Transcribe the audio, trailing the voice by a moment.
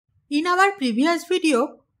In our previous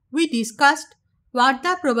video, we discussed what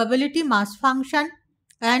the probability mass function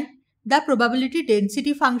and the probability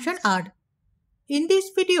density function are. In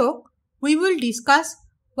this video, we will discuss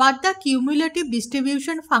what the cumulative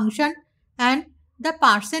distribution function and the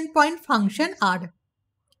percent point function are.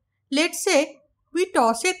 Let's say we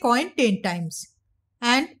toss a coin 10 times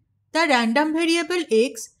and the random variable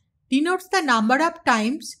x denotes the number of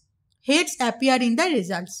times heads appear in the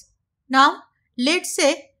results. Now, let's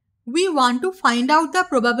say we want to find out the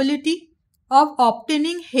probability of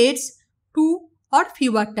obtaining heads 2 or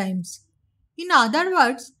fewer times. In other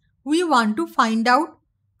words, we want to find out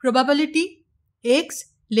probability x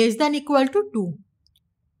less than equal to 2.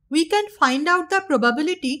 We can find out the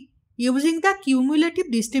probability using the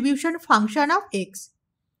cumulative distribution function of x.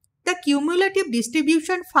 The cumulative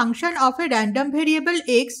distribution function of a random variable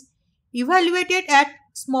x evaluated at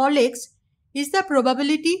small x is the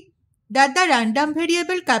probability that the random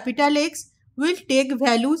variable capital X will take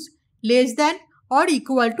values less than or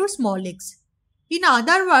equal to small x. In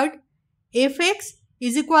other words, fx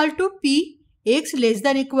is equal to p x less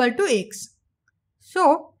than equal to x.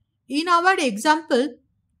 So, in our example,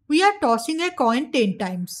 we are tossing a coin 10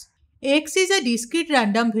 times. X is a discrete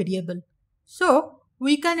random variable. So,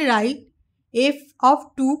 we can write f of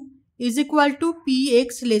 2 is equal to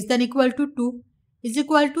px less than equal to 2 is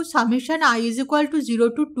equal to summation I is equal to 0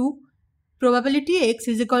 to 2 probability x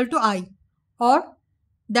is equal to I, or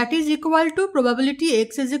that is equal to probability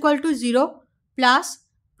x is equal to 0 plus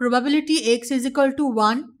probability x is equal to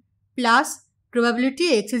 1 plus probability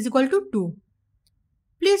x is equal to 2.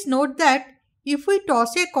 Please note that if we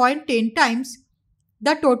toss a coin 10 times,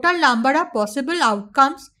 the total number of possible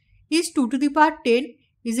outcomes is 2 to the power 10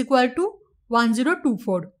 is equal to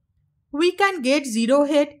 1024. We can get 0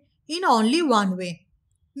 head in only one way.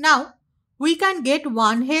 Now, we can get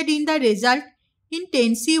 1 head in the result in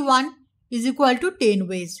 10C1 is equal to 10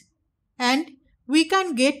 ways. And we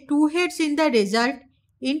can get 2 heads in the result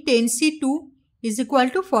in 10C2 is equal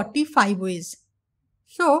to 45 ways.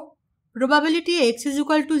 So, probability x is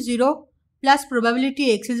equal to 0 plus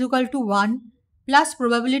probability x is equal to 1 plus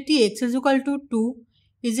probability x is equal to 2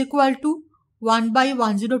 is equal to 1 by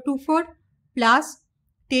 1024 plus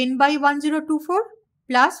 10 by 1024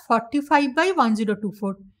 plus 45 by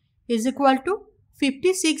 1024 is equal to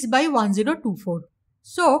 56 by 1024.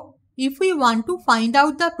 So, if we want to find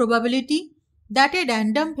out the probability that a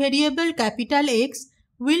random variable capital X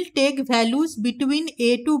will take values between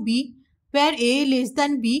a to b where a less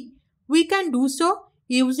than b, we can do so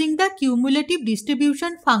using the cumulative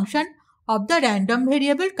distribution function of the random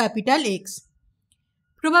variable capital X.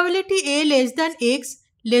 Probability a less than x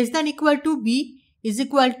less than equal to b is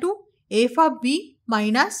equal to f of b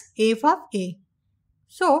minus f of a.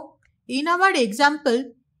 So, in our example,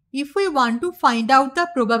 if we want to find out the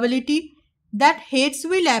probability that heads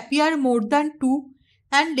will appear more than 2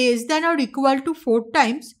 and less than or equal to 4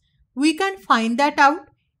 times, we can find that out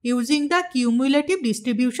using the cumulative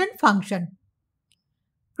distribution function.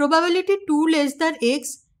 Probability 2 less than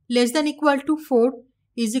x less than equal to 4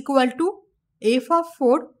 is equal to f of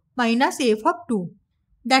 4 minus f of 2.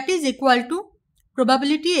 That is equal to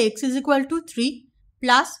probability x is equal to 3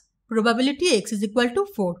 plus probability x is equal to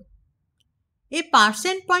 4. A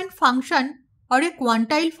percent point function or a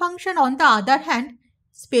quantile function on the other hand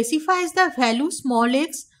specifies the value small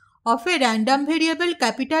x of a random variable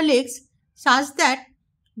capital X such that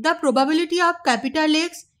the probability of capital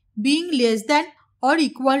X being less than or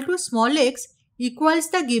equal to small x equals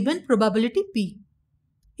the given probability p.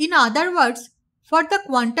 In other words, for the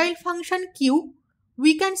quantile function q,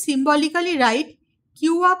 we can symbolically write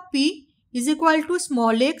q of p is equal to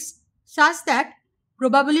small x such that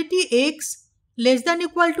probability x less than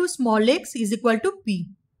equal to small x is equal to p.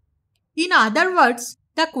 In other words,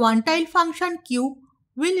 the quantile function q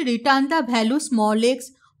will return the value small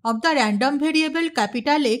x of the random variable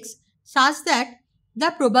capital X such that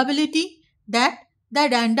the probability that the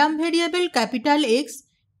random variable capital X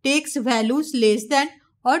takes values less than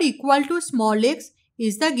or equal to small x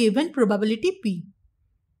is the given probability p.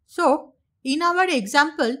 So, in our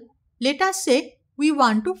example, let us say we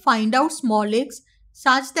want to find out small x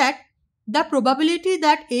such that the probability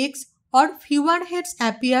that x or fewer heads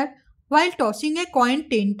appear while tossing a coin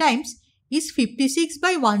 10 times is 56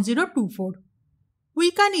 by 1024.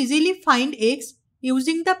 We can easily find x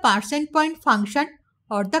using the percent point function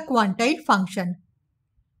or the quantile function.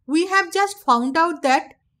 We have just found out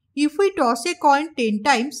that if we toss a coin 10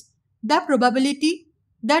 times, the probability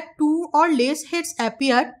that 2 or less heads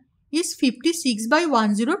appear is 56 by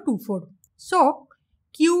 1024. So,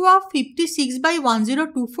 q of 56 by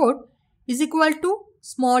 1024 is equal to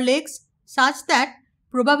small x such that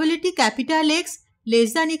probability capital X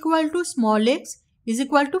less than equal to small x is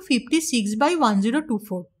equal to 56 by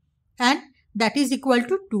 1024 and that is equal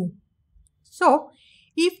to 2. So,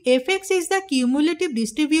 if fx is the cumulative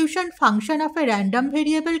distribution function of a random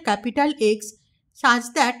variable capital X such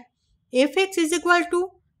that fx is equal to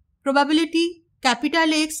probability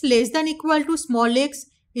capital X less than equal to small x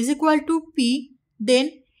is equal to p, then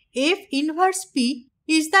f inverse p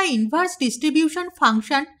is the inverse distribution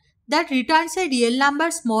function that returns a real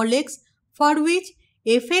number small x for which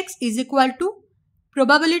fx is equal to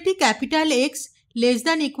probability capital X less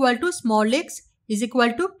than equal to small x is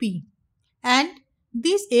equal to p. And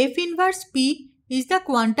this f inverse p is the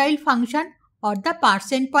quantile function or the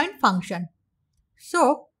percent point function.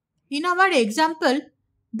 So, in our example,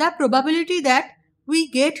 the probability that we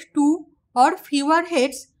get 2 or fewer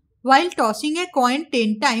heads while tossing a coin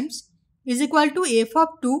 10 times is equal to f of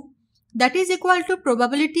 2, that is equal to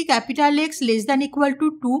probability capital X less than equal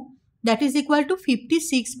to 2, that is equal to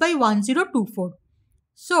 56 by 1024.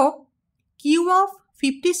 So, q of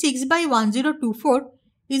 56 by 1024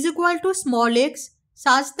 is equal to small x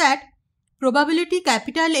such that probability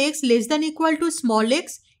capital X less than equal to small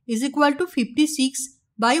x is equal to 56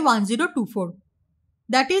 by 1024.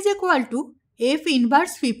 That is equal to f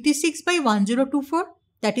inverse 56 by 1024,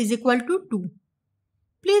 that is equal to 2.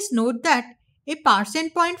 Please note that a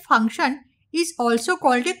percent point function is also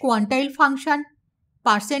called a quantile function,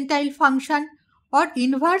 percentile function or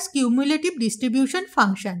inverse cumulative distribution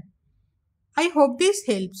function. I hope this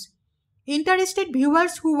helps. Interested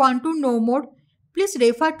viewers who want to know more, please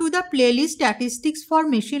refer to the playlist Statistics for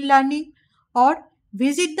Machine Learning or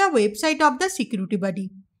visit the website of the Security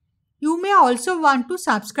Buddy. You may also want to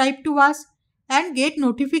subscribe to us and get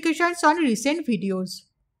notifications on recent videos.